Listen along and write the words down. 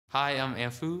Hi, I'm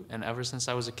AnhPhu, and ever since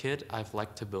I was a kid, I've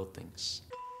liked to build things.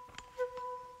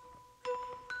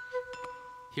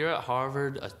 Here at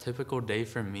Harvard, a typical day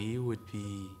for me would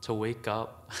be to wake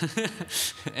up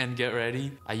and get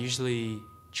ready. I usually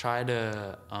try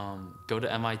to go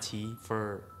to MIT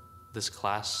for this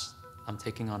class I'm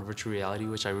taking on virtual reality,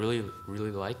 which I really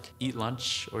like. Eat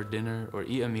lunch or dinner or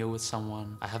eat a meal with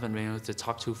someone I haven't been able to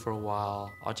talk to for a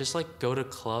while. I'll just go to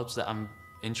clubs that I'm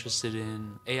interested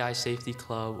in, AI safety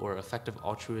club or effective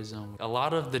altruism. A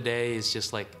lot of the day is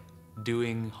just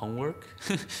doing homework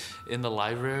in the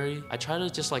library. I try to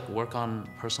just work on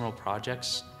personal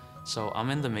projects. So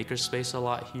I'm in the makerspace a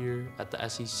lot here at the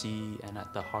SEC and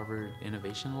at the Harvard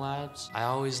Innovation Labs. I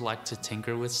always liked to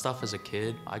tinker with stuff as a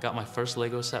kid. I got my first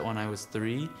Lego set when I was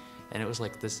 3, and it was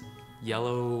this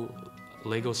yellow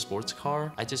Lego sports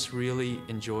car. I just really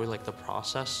enjoy the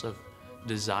process of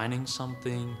designing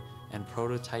something and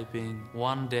prototyping.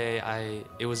 One day,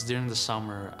 it was during the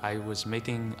summer, I was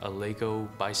making a Lego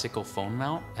bicycle phone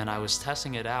mount, and I was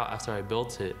testing it out after I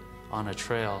built it on a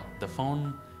trail. The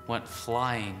phone went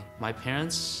flying. My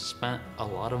parents spent a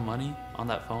lot of money on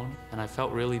that phone, and I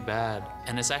felt really bad.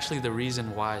 And it's actually the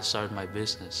reason why I started my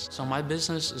business. So my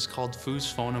business is called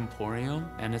Phu's Phone Emporium,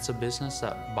 and it's a business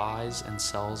that buys and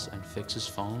sells and fixes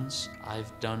phones.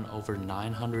 I've done over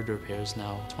 900 repairs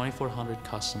now, 2,400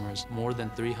 customers, more than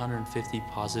 350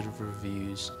 positive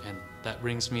reviews, and that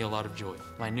brings me a lot of joy.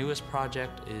 My newest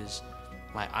project is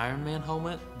my Iron Man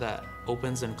helmet that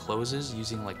opens and closes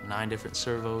using 9 different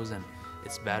servos, and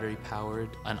it's battery powered,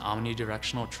 an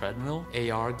omnidirectional treadmill,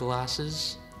 AR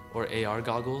glasses or AR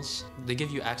goggles. They give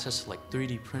you access to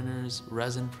 3D printers,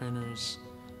 resin printers,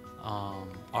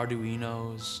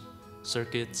 Arduinos,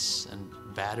 circuits, and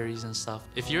batteries and stuff.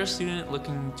 If you're a student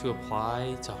looking to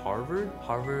apply to Harvard,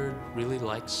 Harvard really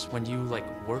likes when you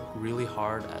work really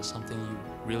hard at something you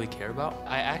really care about.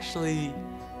 I actually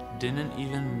didn't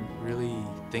even really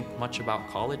think much about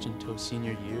college until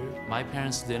senior year. My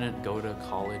parents didn't go to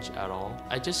college at all.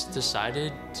 I just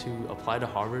decided to apply to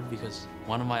Harvard because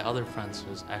one of my other friends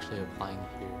was actually applying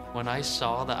here. When I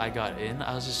saw that I got in,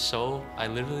 I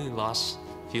literally lost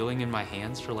feeling in my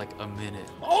hands for a minute.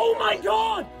 Oh my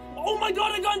God! Oh my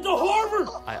God, I got into Harvard!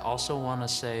 I also want to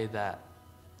say that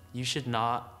you should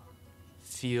not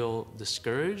feel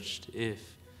discouraged if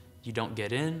you don't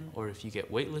get in or if you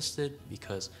get waitlisted,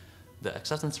 because the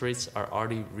acceptance rates are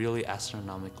already really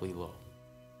astronomically low.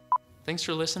 Thanks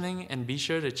for listening, and be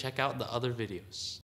sure to check out the other videos.